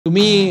To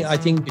me, I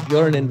think if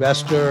you're an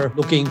investor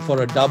looking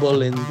for a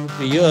double in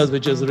 3 years,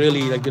 which is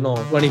really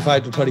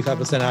 25 to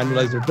 35%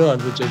 annualized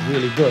returns, which is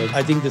really good,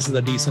 I think this is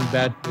a decent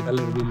bet with a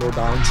little bit low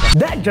downside.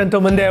 That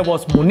gentleman there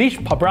was Mohnish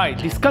Pabrai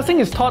discussing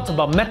his thoughts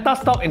about Meta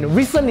stock in a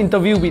recent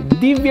interview with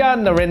Divya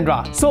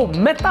Narendra. So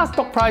Meta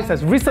stock price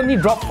has recently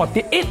dropped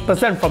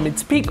 48% from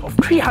its peak of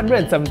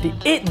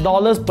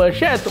 $378 per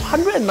share to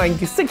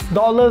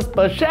 $196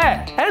 per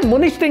share. And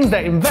Mohnish thinks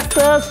that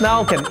investors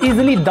now can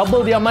easily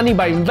double their money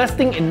by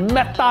investing in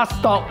Meta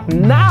stock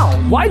now.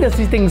 Why does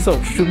he think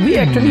so? Should we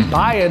actually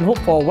buy and hope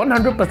for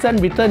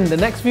 100% return in the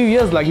next few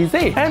years like he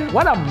said? And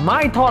what are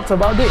my thoughts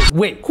about this?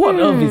 Wait, who on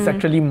earth is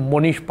actually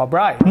Mohnish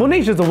Pabrai?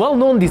 Mohnish is a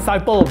well-known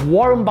disciple of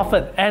Warren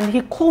Buffett and he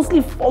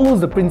closely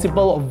follows the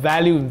principle of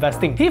value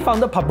investing. He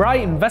founded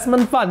Pabrai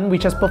Investment Fund,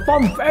 which has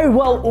performed very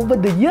well over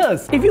the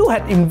years. If you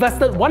had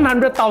invested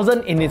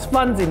 $100,000 in his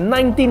funds in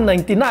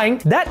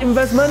 1999, that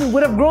investment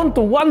would have grown to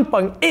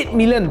 $1.8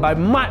 million by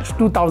March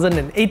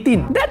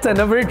 2018. That's an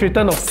average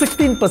return of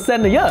 16%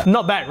 a year.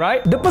 Not bad,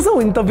 right? The person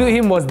who interviewed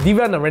him was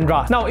Divya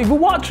Narendra. Now, if you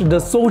watch the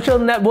Social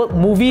Network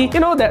movie, you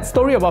know that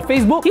story about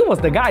Facebook? He was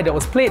the guy that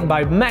was played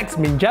by Max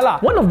Minghella,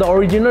 one of the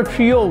original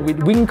trio with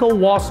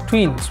Winklevoss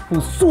twins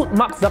who sued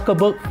Mark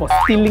Zuckerberg for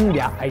stealing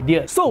their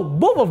ideas. So,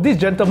 both of these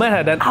gentlemen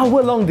had an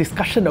hour-long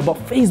discussion about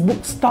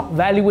Facebook stock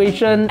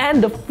valuation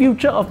and the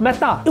future of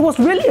Meta. It was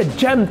really a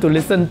gem to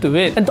listen to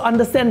it and to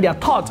understand their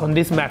thoughts on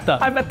this matter.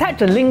 I've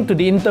attached a link to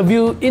the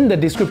interview in the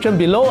description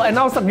below and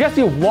I'll suggest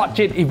you watch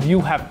it if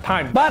you have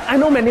time. But I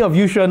know many of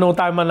you sure no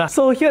time,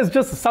 so here's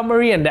just a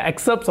summary and the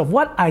excerpts of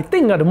what I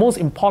think are the most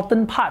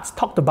important parts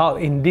talked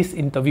about in this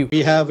interview.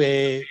 We have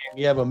a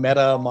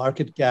Meta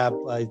market cap,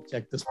 I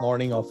checked this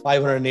morning, of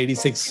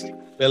 586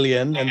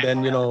 billion, and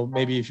then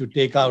maybe if you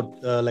take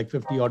out like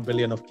 50 odd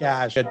billion of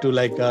cash, get to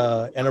like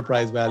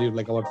enterprise value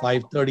like about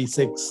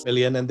 536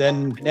 billion, and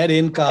then net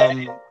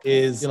income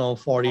is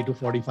 40 to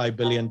 45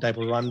 billion type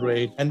of run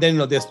rate, and then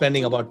they're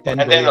spending about 10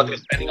 billion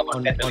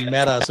on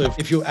Meta. So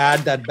if you add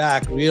that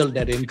back, real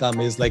net income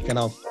is like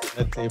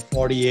let's say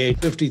 48,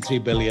 53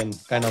 billion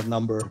kind of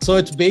number. So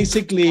it's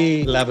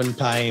basically 11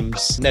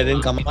 times net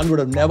income. One would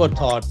have never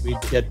thought we'd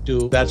get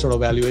to that sort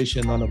of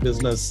valuation on a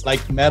business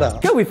like Meta.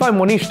 Here we find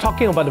Mohnish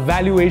talking about the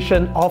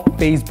valuation of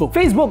Facebook.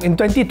 Facebook in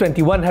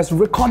 2021 has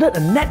recorded a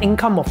net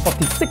income of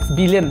 46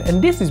 billion,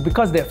 and this is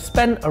because they have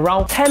spent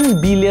around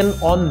 10 billion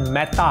on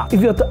Meta.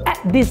 If you were to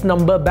add this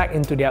number back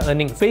into their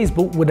earnings,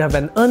 Facebook would have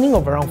an earning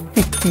of around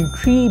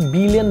 $53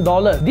 billion.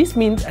 This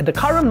means at the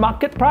current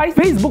market price,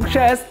 Facebook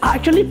shares are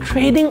actually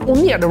trading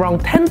only at around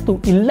 10 to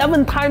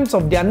 11 times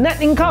of their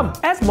net income.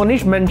 As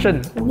Mohnish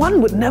mentioned,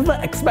 one would never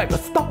expect a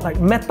stock like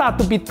Meta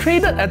to be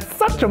traded at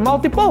such a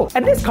multiple.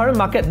 At this current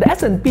market, the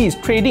S&P is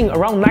trading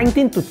around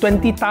 19 to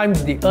 20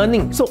 times the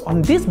earnings. So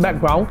on this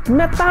background,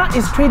 Meta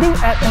is trading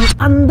at an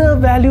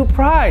undervalued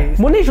price.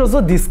 Mohnish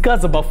also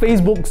discussed about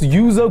Facebook's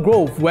user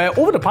growth, where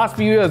over the past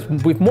few years,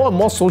 with more and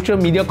more social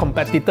media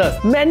competitors,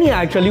 many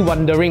are actually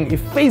wondering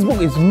if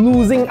Facebook is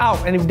losing out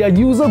and if their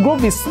user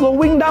growth is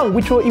slowing down,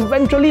 which will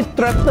eventually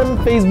threaten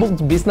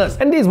Facebook's business.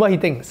 And this is what he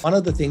thinks. One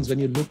of the things when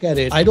you look at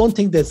it, I don't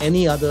think there's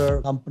any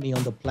other company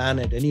on the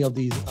planet, any of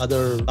these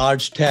other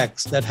large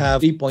techs that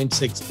have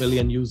 3.6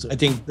 billion users. I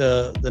think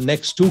the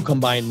next two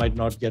combined might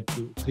not get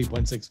to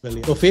 3.6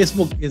 billion. So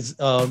Facebook is,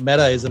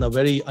 Meta is in a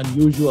very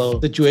unusual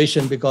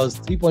situation because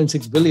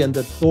 3.6 billion,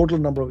 the total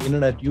number of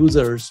internet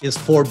users is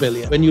 4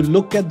 billion. When you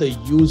look at the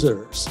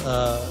users,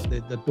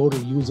 the total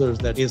users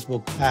that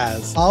Facebook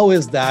has, how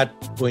is that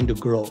going to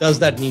grow? Does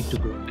that need to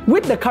grow?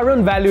 With the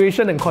current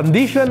valuation and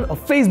condition of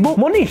Facebook,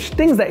 Mohnish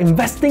thinks that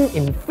investing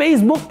in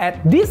Facebook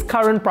at this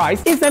current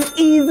price is an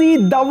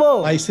easy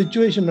double. My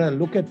situation when I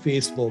look at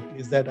Facebook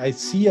is that I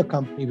see a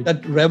company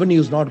that revenue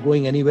is not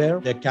going anywhere.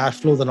 Their cash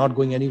flows are not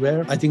going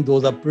anywhere. I think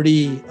those are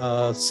pretty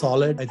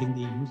solid. I think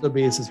the user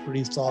base is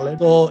pretty solid.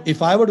 So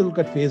if I were to look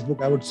at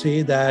Facebook, I would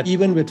say that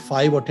even with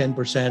 5 or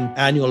 10%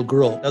 annual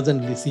growth,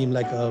 doesn't really seem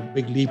like a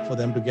big leap for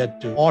them to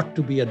get to. Ought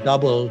to be a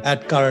double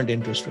at current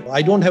interest rate.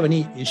 I don't have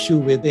any issue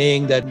with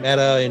saying that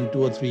Meta in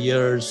 2 or 3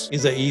 years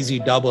is an easy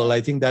double.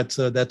 I think that's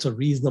a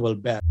reasonable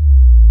bet.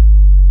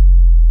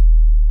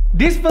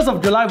 This 1st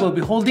of July, we'll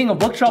be holding a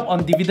workshop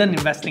on dividend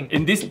investing.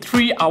 In this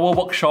 3-hour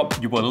workshop,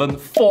 you will learn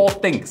 4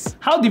 things.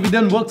 How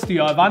dividend works to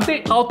your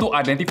advantage. How to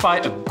identify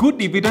a good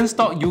dividend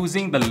stock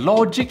using the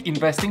logic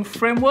investing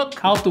framework.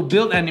 How to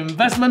build an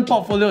investment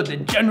portfolio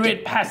that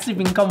generates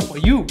passive income for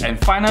you. And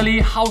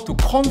finally, how to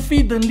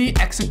confidently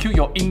execute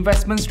your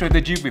investment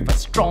strategy with a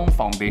strong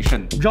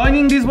foundation.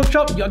 Joining this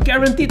workshop, you're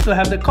guaranteed to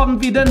have the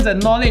confidence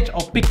and knowledge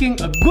of picking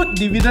a good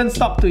dividend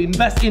stock to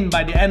invest in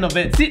by the end of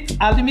it. Seats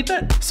are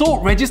limited. So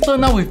register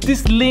now with with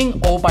this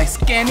link or by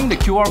scanning the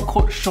QR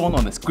code shown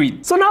on the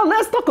screen. So now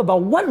let's talk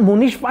about what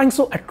Mohnish finds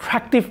so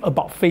attractive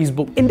about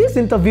Facebook. In this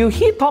interview,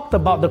 he talked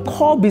about the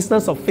core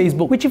business of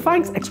Facebook, which he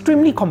finds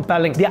extremely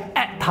compelling, their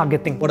ad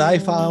targeting. What I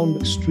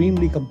found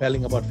extremely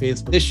compelling about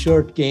Facebook, this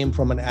shirt came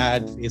from an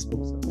ad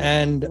Facebook saw,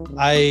 and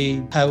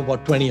I have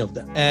about 20 of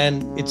them,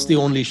 and it's the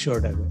only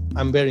shirt I wear.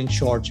 I'm wearing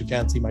shorts, you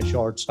can't see my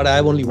shorts, but I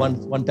have only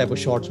one type of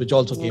shorts which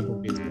also came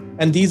from Facebook.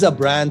 And these are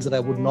brands that I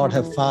would not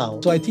have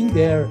found. So I think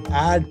their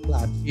ad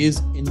platform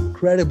is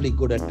incredibly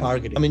good at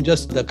targeting. I mean,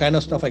 just the kind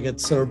of stuff I get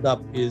served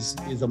up is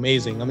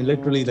amazing. I mean,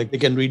 literally, like, they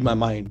can read my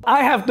mind.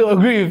 I have to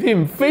agree with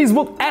him.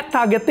 Facebook ad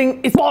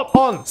targeting is spot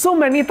on. So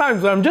many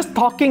times when I'm just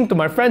talking to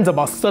my friends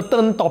about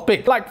certain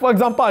topic, like for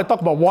example, I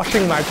talk about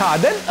washing my car,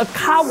 then a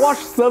car wash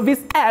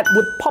service ad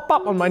would pop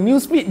up on my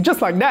newsfeed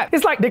just like that.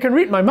 It's like they can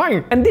read my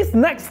mind. And this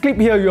next clip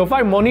here, you'll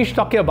find Mohnish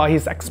talking about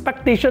his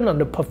expectation on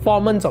the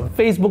performance of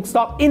Facebook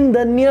stock in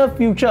the near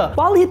future.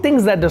 While he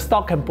thinks that the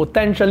stock can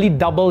potentially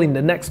double in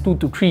the next 2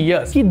 to 3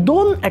 years, he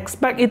don't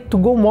expect it to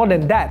go more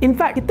than that. In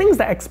fact, he thinks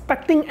that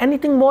expecting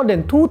anything more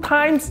than 2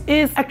 times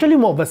is actually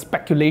more of a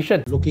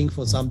speculation. Looking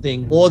for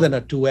something more than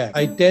a 2x.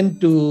 I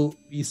tend to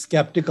be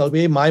skeptical.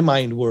 The way my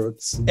mind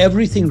works,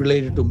 everything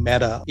related to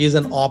Meta is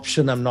an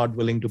option I'm not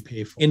willing to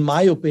pay for. In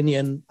my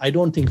opinion, I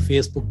don't think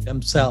Facebook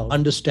themselves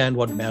understand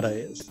what Meta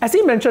is. As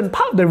he mentioned,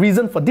 part of the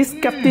reason for this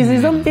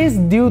skepticism is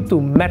due to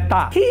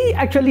Meta. He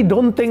actually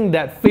don't think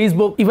that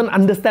Facebook even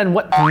understand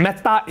what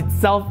Meta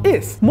itself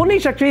is.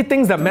 Mohnish actually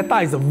thinks that Meta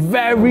is a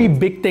very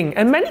big thing,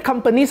 and many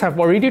companies have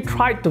already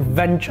tried to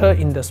venture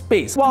in the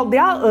space. While they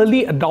are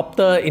early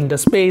adopter in the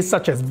space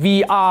such as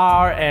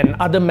VR and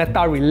other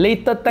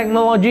Meta-related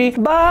technology,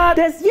 but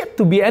there's yet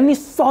to be any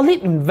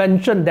solid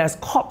invention that's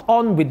caught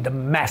on with the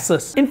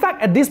masses. In fact,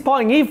 at this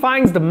point, he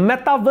finds the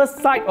metaverse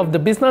side of the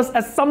business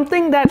as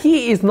something that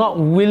he is not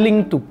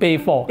willing to pay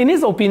for. In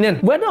his opinion,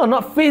 whether or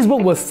not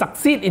Facebook will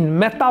succeed in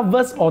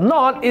metaverse or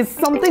not is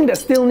something that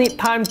still needs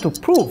time to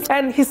prove.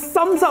 And he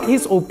sums up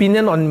his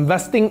opinion on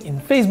investing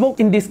in Facebook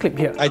in this clip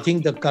here. I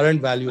think the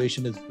current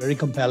valuation is very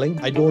compelling.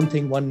 I don't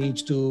think one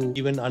needs to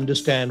even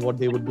understand what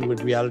they would do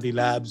with Reality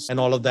Labs and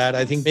all of that.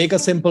 I think make a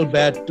simple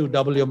bet to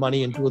double your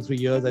money in 2 or 3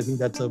 years. I think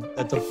that's a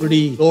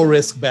pretty low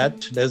risk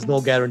bet. There's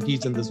no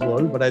guarantees in this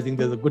world, but I think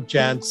there's a good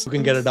chance you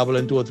can get a double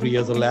in 2 or 3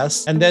 years or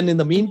less. And then in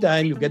the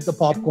meantime, you get the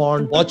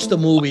popcorn, watch the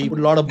movie, put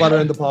a lot of butter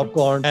in the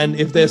popcorn. And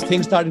if there's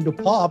things starting to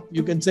pop,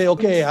 you can say,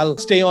 okay, I'll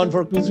stay on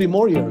for 2-3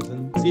 more years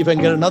and see if I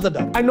can get another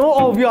double. I know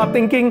all of you are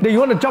thinking that you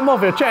want to jump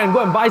off your chair and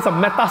go and buy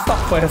some Meta stock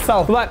for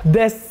yourself, but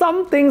there's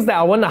some things that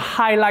I want to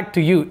highlight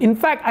to you. In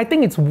fact, I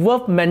think it's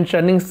worth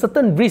mentioning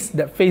certain risks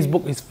that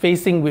Facebook is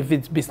facing with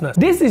its business.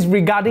 This is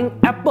regarding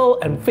Apple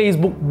and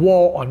Facebook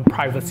war on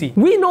privacy.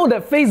 We know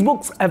that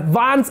Facebook's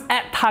advanced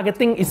ad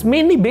targeting is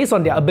mainly based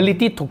on their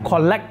ability to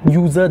collect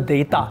user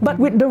data. But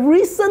with the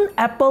recent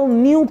Apple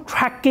new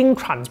tracking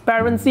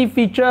transparency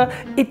feature,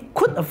 it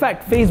could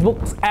affect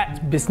Facebook's ads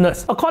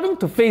business. According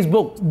to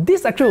Facebook,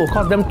 this actually will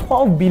cost them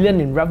 $12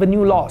 billion in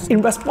revenue loss.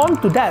 In response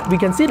to that, we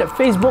can see that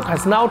Facebook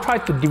has now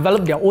tried to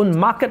develop their own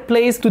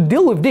marketplace to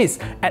deal with this.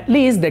 At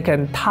least they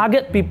can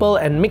target people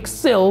and make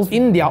sales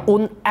in their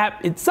own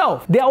app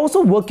itself. They are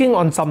also working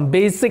on some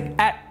basic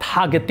ad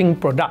targeting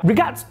product.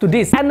 Regards to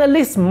this,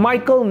 analyst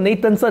Michael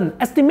Nathanson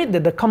estimate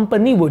that the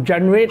company will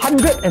generate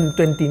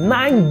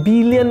 $129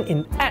 billion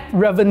in ad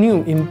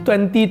revenue in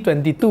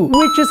 2022,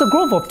 which is a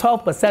growth of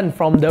 12%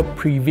 from the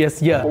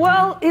previous year.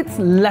 Well, it's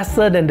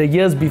lesser than the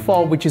years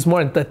before, which is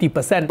more than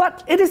 30%,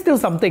 but it is still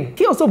something.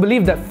 He also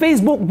believes that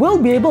Facebook will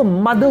be able to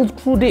muddle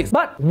through this.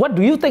 But what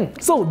do you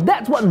think? So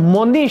that's what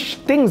Mohnish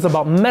thinks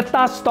about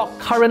Meta stock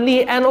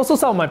currently, and also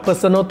some of my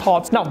personal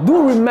thoughts. Now,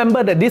 do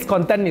remember that this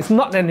content is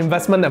not an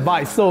investment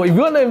advice, so if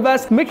you want to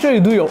invest, make sure you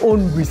do your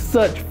own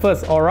research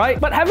first, alright?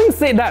 But having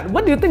said that,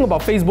 what do you think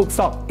about Facebook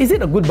stock? Is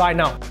it a good buy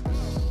now?